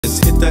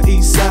the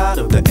east side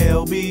of the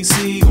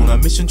LBC, on a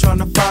mission trying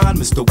to find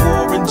Mr.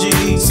 Warren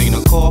G. Seen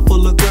a car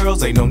full of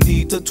girls, ain't no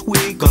need to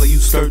tweak. All of you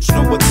search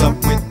know what's up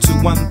with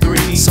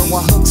 213. So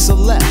I hooks a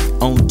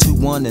left on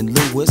 21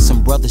 and Lewis.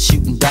 Some brothers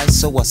shooting dice,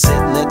 so I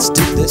said, let's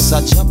do this.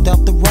 I jumped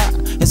out the ride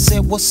and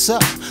said, what's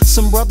up?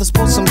 Some brothers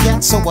pulled some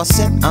gas, so I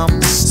said,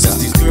 I'm stuck.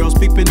 Since these girls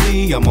peeping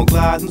me, I'm gonna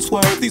glide and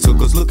swerve. These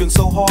hookers looking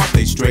so hard,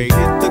 they straight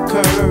hit the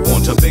curve.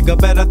 Want to bigger,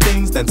 better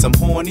things than some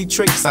horny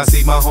tricks. I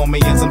see my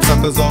homie and some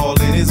suckers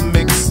all in his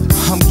mix.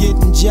 I'm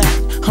getting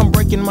jacked, I'm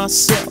breaking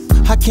myself.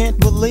 I can't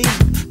believe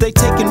they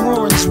taking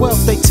Warren's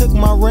wealth. They took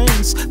my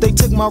rings, they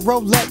took my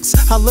Rolex.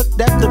 I looked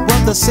at the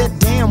brother, said,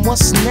 damn,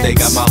 what's next? They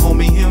got my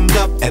homie hemmed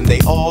up and they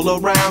all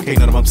around. Can't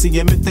none of them see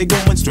him if they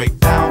going straight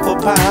pound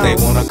for pound.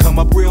 They wanna come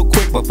up real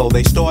quick before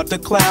they start to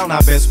clown.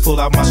 I best pull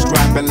out my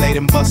strap and lay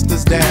them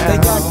busters down. They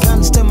got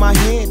guns to my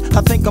head,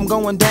 I think I'm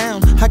going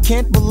down. I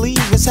can't believe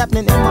it's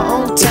happening in my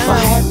own town. If I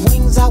had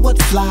wings, I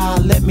would fly,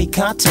 let me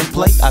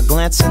contemplate. I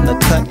glance in the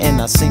cut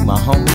and I see my homie